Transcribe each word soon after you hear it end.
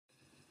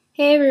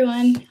Hey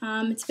everyone,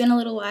 it's been a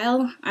little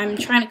while. I'm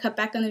trying to cut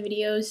back on the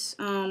videos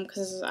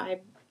because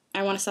I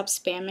want to stop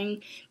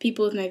spamming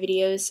people with my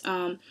videos.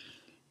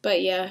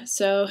 But yeah,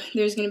 so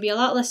there's going to be a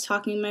lot less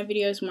talking in my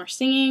videos, more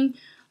singing,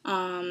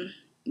 yada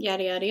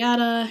yada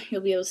yada.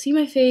 You'll be able to see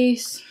my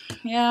face.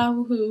 Yeah,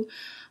 woohoo.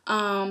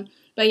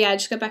 But yeah, I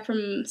just got back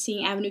from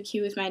seeing Avenue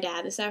Q with my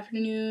dad this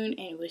afternoon,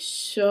 and it was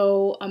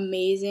so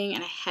amazing,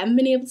 and I haven't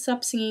been able to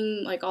stop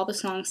singing like all the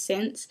songs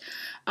since.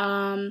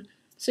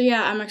 So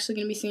yeah, I'm actually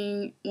going to be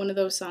singing one of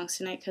those songs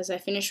tonight because I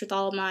finished with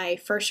all of my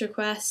first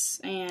requests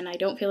and I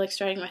don't feel like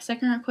starting my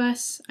second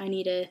request. I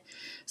need a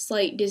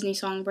slight Disney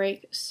song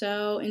break.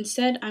 So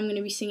instead, I'm going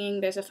to be singing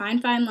There's a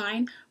Fine Fine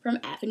Line from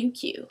Avenue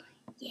Q.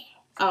 Yeah.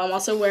 I'm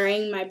also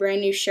wearing my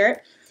brand new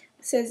shirt.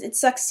 It says It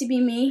Sucks to Be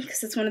Me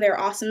because it's one of their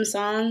awesome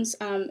songs.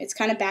 It's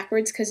kind of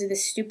backwards because of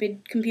this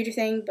stupid computer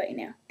thing, but you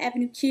know,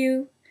 Avenue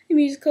Q, the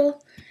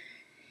musical.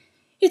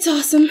 It's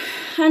awesome.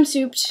 I'm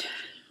souped.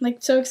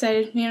 Like, so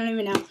excited. You don't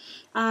even know.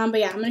 But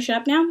yeah, I'm going to shut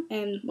up now,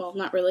 and, well,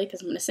 not really,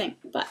 because I'm going to sing,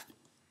 but,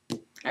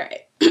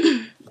 alright.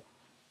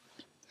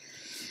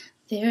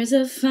 There's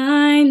a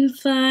fine,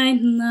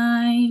 fine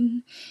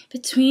line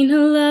between a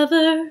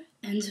lover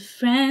and a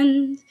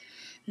friend.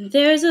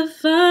 There's a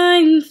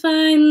fine,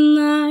 fine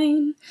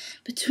line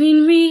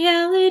between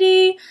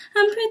reality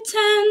and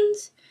pretend.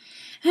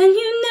 And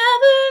you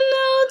never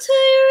know till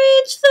you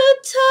reach the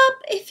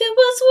top if it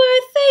was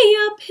worth the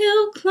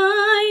uphill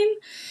climb.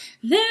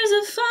 There's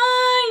a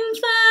fine,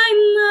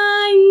 fine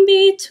line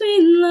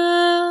between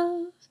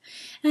love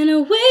and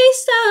a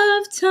waste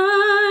of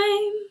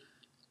time.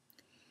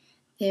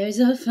 There's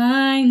a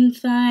fine,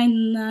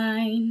 fine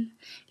line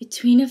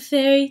between a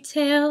fairy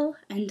tale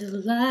and a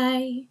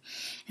lie.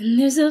 And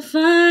there's a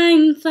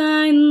fine,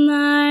 fine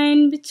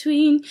line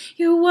between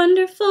you're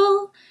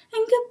wonderful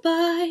and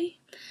goodbye.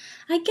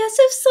 I guess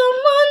if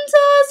someone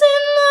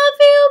doesn't love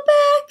you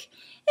back,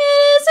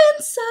 it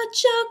isn't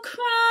such a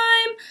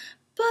crime.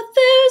 But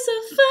there's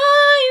a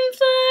fine,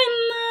 fine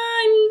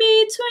line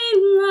between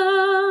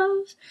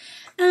love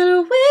and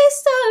a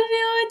waste of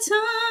your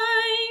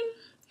time.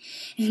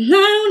 And I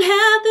don't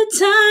have the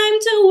time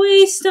to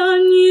waste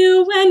on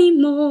you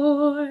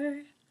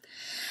anymore.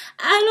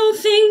 I don't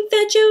think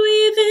that you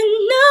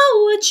even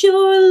know what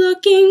you're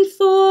looking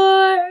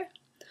for.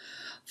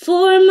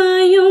 For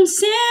my own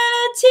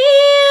sanity,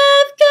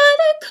 I've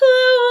gotta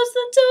close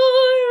the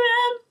door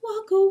and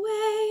walk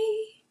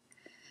away.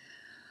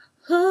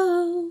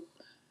 Oh.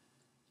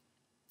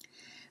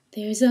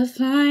 There's a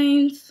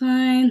fine,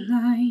 fine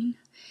line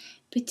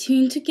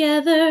between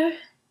together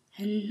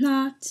and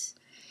not.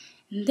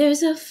 And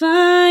there's a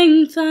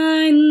fine,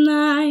 fine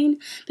line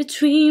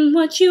between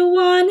what you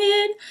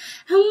wanted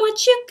and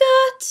what you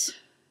got.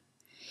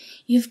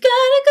 You've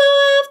gotta go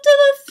after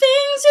the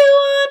things you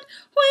want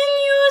when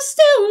you're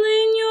still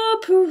in your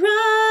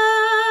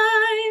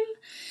prime.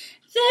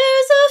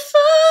 There's a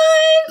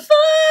fine,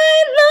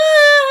 fine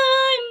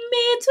line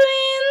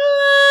between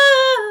love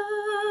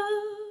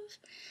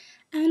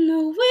and a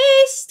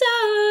waste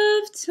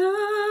of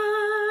time.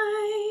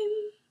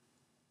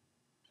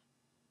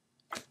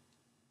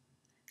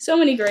 So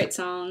many great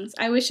songs.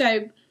 I wish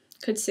I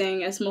could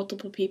sing as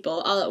multiple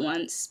people all at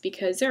once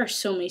because there are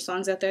so many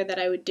songs out there that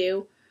I would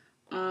do.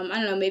 I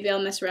don't know, maybe I'll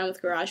mess around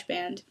with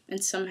GarageBand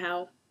and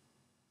somehow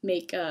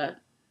make a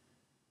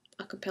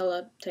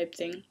cappella type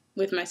thing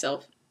with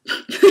myself.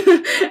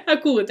 How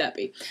cool would that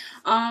be?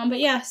 But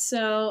yeah,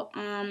 so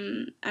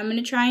I'm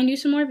gonna try and do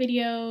some more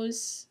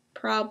videos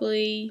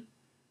probably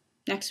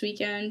next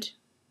weekend.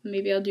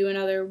 Maybe I'll do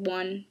another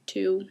 1,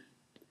 2.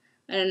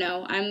 I don't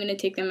know. I'm gonna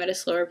take them at a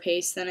slower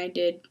pace than I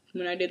did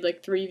when I did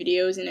like 3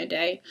 videos in a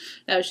day.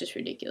 That was just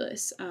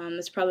ridiculous.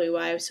 That's probably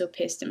why I was so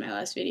pissed in my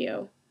last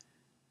video.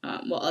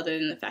 Well, other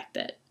than the fact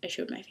that I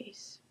showed my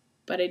face.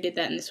 But I did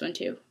that in this one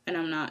too, and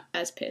I'm not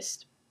as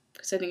pissed,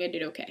 because I think I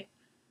did okay.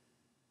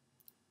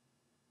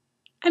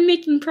 I'm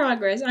making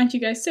progress. Aren't you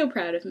guys so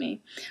proud of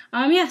me?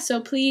 Yeah,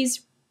 so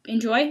please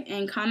enjoy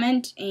and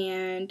comment,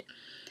 and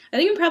I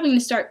think I'm probably going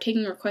to start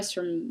taking requests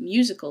from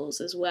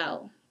musicals as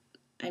well.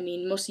 I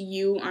mean, most of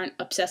you aren't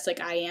obsessed like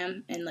I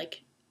am, and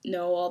like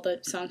know all the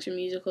songs from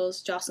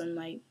musicals. Jocelyn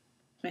might.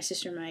 My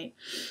sister might.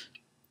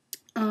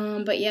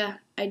 But yeah,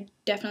 I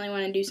definitely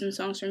want to do some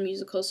songs from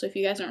musicals, so if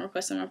you guys don't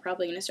request them, I'm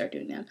probably going to start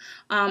doing them.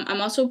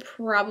 I'm also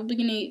probably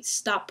going to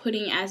stop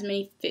putting as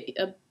many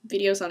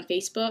videos on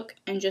Facebook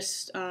and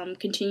just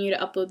continue to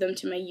upload them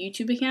to my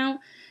YouTube account.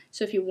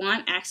 So if you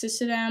want access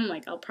to them,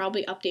 like I'll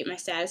probably update my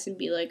status and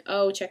be like,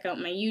 oh, check out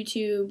my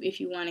YouTube if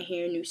you want to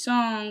hear new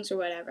songs or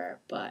whatever.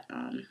 But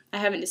I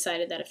haven't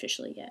decided that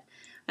officially yet.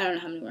 I don't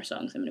know how many more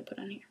songs I'm going to put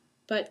on here.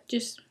 But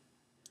just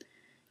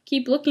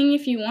keep looking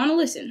if you want to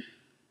listen.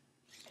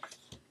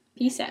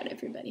 Peace out,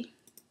 everybody.